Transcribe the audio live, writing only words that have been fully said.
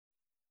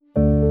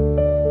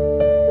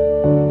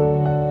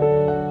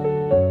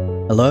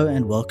Hello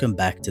and welcome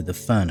back to The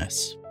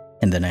Furnace.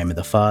 In the name of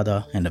the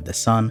Father, and of the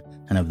Son,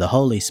 and of the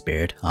Holy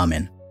Spirit.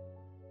 Amen.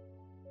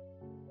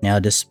 Now,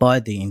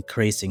 despite the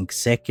increasing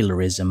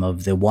secularism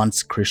of the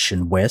once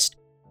Christian West,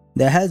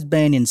 there has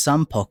been in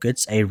some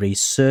pockets a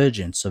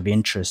resurgence of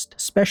interest,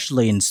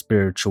 especially in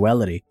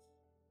spirituality,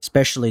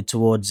 especially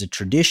towards the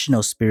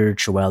traditional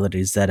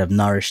spiritualities that have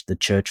nourished the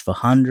Church for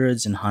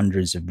hundreds and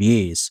hundreds of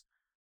years,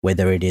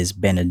 whether it is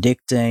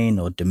Benedictine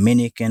or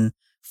Dominican,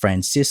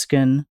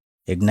 Franciscan,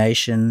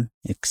 Ignatian,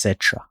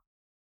 etc.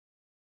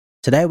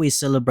 Today we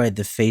celebrate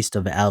the feast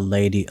of Our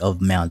Lady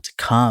of Mount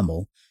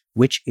Carmel,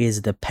 which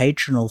is the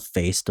patronal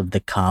feast of the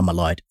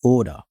Carmelite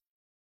order.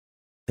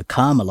 The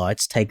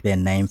Carmelites take their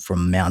name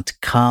from Mount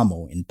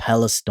Carmel in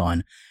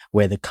Palestine,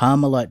 where the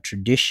Carmelite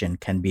tradition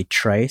can be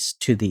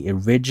traced to the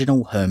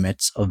original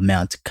hermits of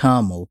Mount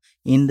Carmel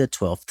in the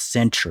 12th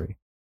century,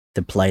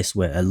 the place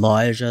where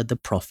Elijah the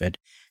prophet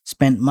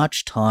spent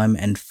much time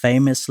and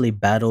famously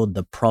battled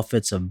the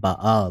prophets of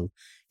Baal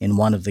in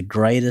one of the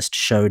greatest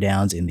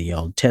showdowns in the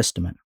Old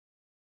Testament.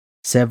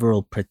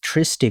 Several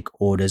patristic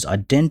orders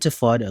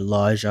identified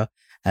Elijah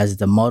as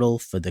the model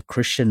for the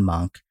Christian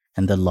monk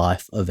and the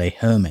life of a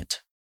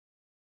hermit.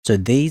 So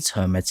these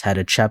hermits had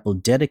a chapel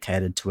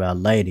dedicated to Our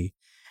Lady,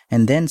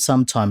 and then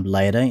sometime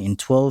later in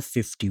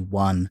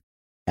 1251,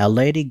 Our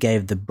Lady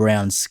gave the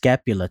brown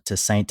scapular to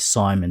Saint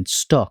Simon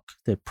Stock,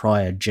 the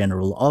prior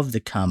general of the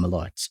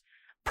Carmelites,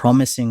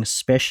 promising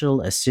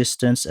special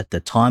assistance at the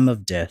time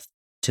of death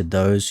to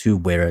those who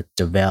wear it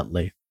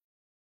devoutly.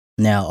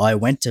 Now, I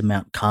went to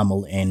Mount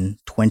Carmel in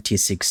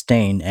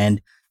 2016,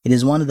 and it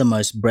is one of the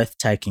most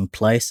breathtaking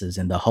places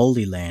in the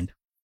Holy Land.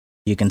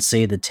 You can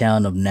see the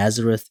town of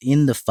Nazareth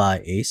in the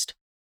Far East,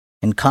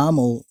 and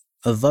Carmel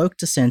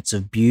evoked a sense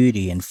of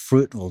beauty and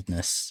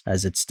fruitfulness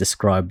as it's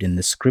described in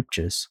the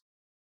scriptures.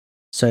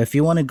 So if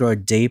you want to grow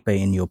deeper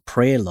in your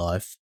prayer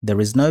life, there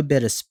is no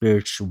better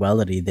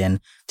spirituality than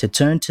to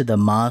turn to the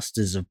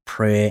masters of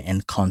prayer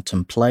and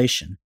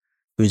contemplation,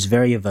 whose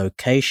very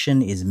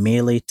vocation is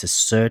merely to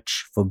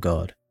search for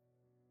God.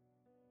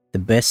 The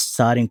best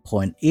starting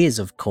point is,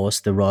 of course,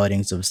 the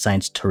writings of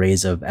Saints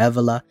Teresa of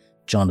Avila,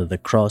 John of the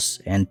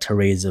Cross, and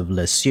Teresa of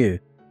Lisieux,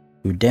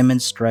 who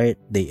demonstrate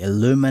the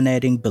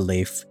illuminating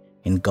belief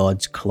in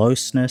God's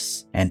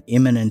closeness and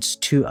immanence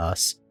to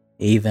us,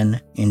 even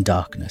in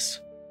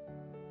darkness.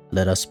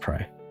 Let us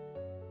pray.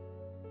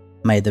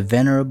 May the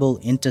venerable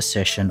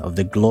intercession of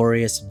the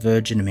glorious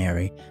Virgin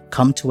Mary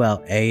come to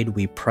our aid,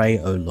 we pray,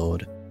 O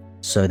Lord,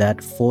 so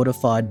that,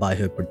 fortified by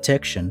her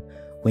protection,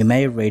 we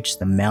may reach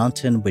the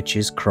mountain which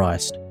is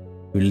Christ,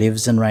 who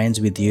lives and reigns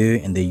with you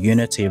in the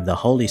unity of the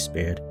Holy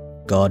Spirit,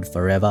 God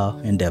forever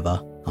and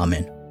ever.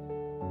 Amen.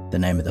 In the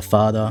name of the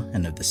Father,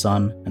 and of the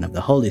Son, and of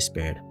the Holy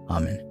Spirit.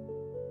 Amen.